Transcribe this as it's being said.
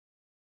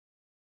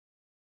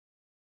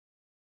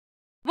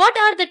What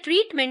are the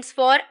treatments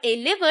for a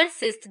liver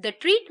cyst? The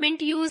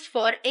treatment used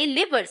for a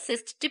liver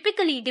cyst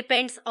typically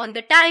depends on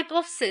the type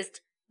of cyst,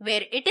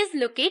 where it is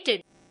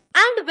located,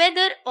 and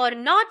whether or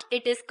not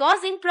it is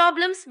causing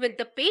problems with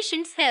the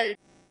patient's health.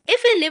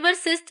 If a liver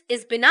cyst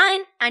is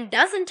benign and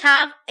doesn't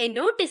have a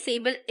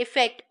noticeable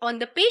effect on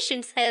the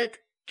patient's health,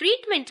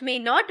 treatment may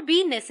not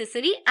be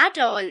necessary at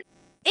all.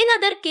 In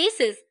other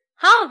cases,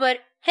 however,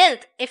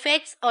 health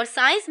effects or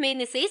size may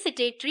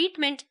necessitate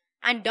treatment,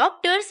 and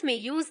doctors may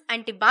use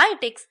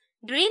antibiotics,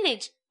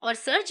 drainage, or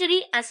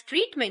surgery as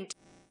treatment.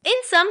 In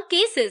some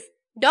cases,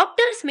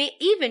 doctors may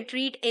even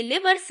treat a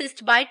liver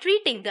cyst by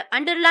treating the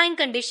underlying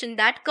condition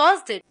that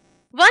caused it.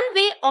 One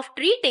way of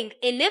treating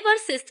a liver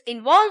cyst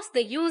involves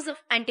the use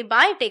of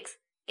antibiotics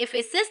if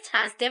a cyst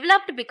has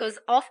developed because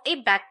of a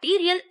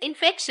bacterial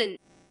infection.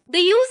 The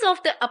use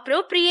of the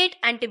appropriate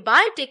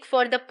antibiotic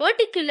for the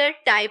particular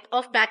type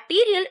of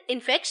bacterial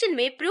infection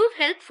may prove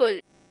helpful.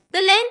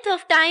 The length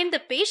of time the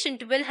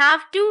patient will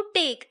have to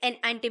take an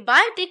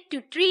antibiotic to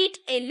treat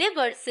a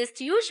liver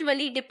cyst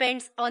usually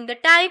depends on the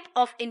type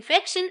of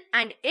infection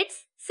and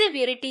its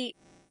severity.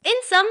 In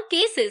some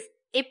cases,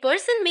 a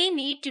person may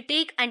need to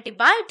take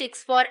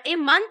antibiotics for a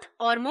month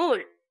or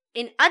more.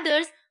 In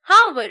others,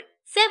 however,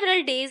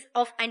 several days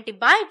of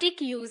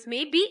antibiotic use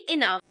may be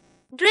enough.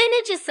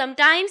 Drainage is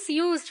sometimes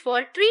used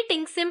for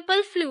treating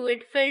simple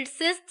fluid-filled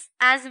cysts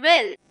as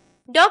well.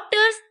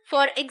 Doctors,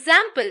 for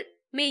example,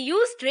 may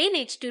use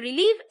drainage to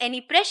relieve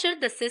any pressure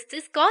the cyst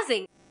is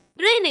causing.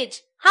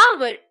 Drainage,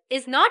 however,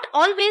 is not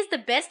always the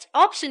best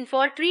option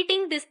for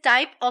treating this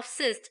type of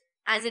cyst,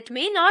 as it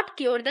may not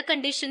cure the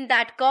condition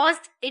that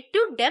caused it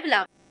to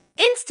develop.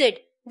 Instead,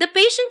 the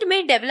patient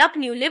may develop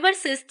new liver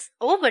cysts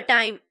over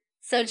time.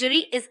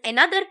 Surgery is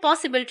another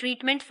possible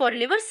treatment for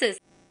liver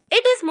cysts.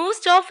 It is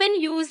most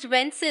often used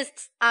when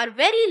cysts are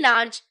very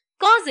large,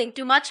 causing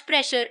too much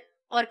pressure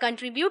or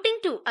contributing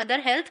to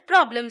other health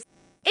problems.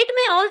 It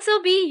may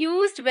also be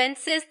used when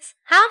cysts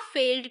have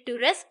failed to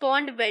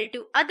respond well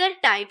to other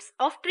types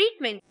of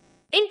treatment.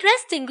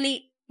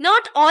 Interestingly,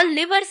 not all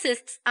liver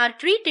cysts are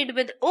treated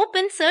with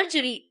open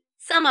surgery.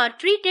 Some are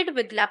treated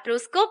with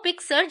laparoscopic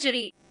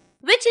surgery,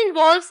 which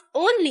involves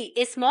only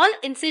a small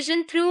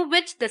incision through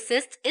which the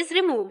cyst is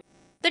removed.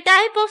 The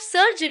type of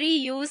surgery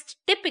used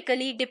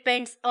typically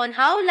depends on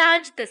how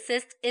large the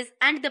cyst is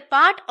and the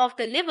part of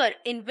the liver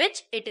in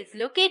which it is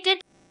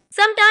located.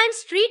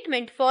 Sometimes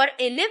treatment for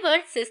a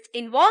liver cyst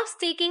involves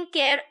taking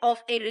care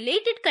of a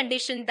related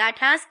condition that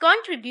has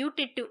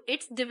contributed to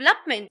its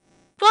development.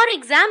 For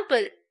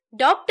example,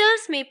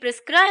 doctors may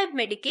prescribe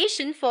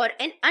medication for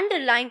an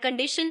underlying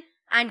condition,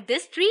 and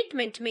this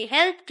treatment may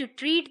help to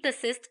treat the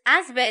cyst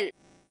as well.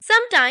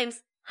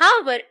 Sometimes,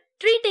 however,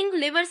 treating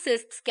liver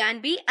cysts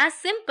can be as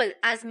simple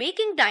as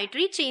making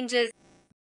dietary changes.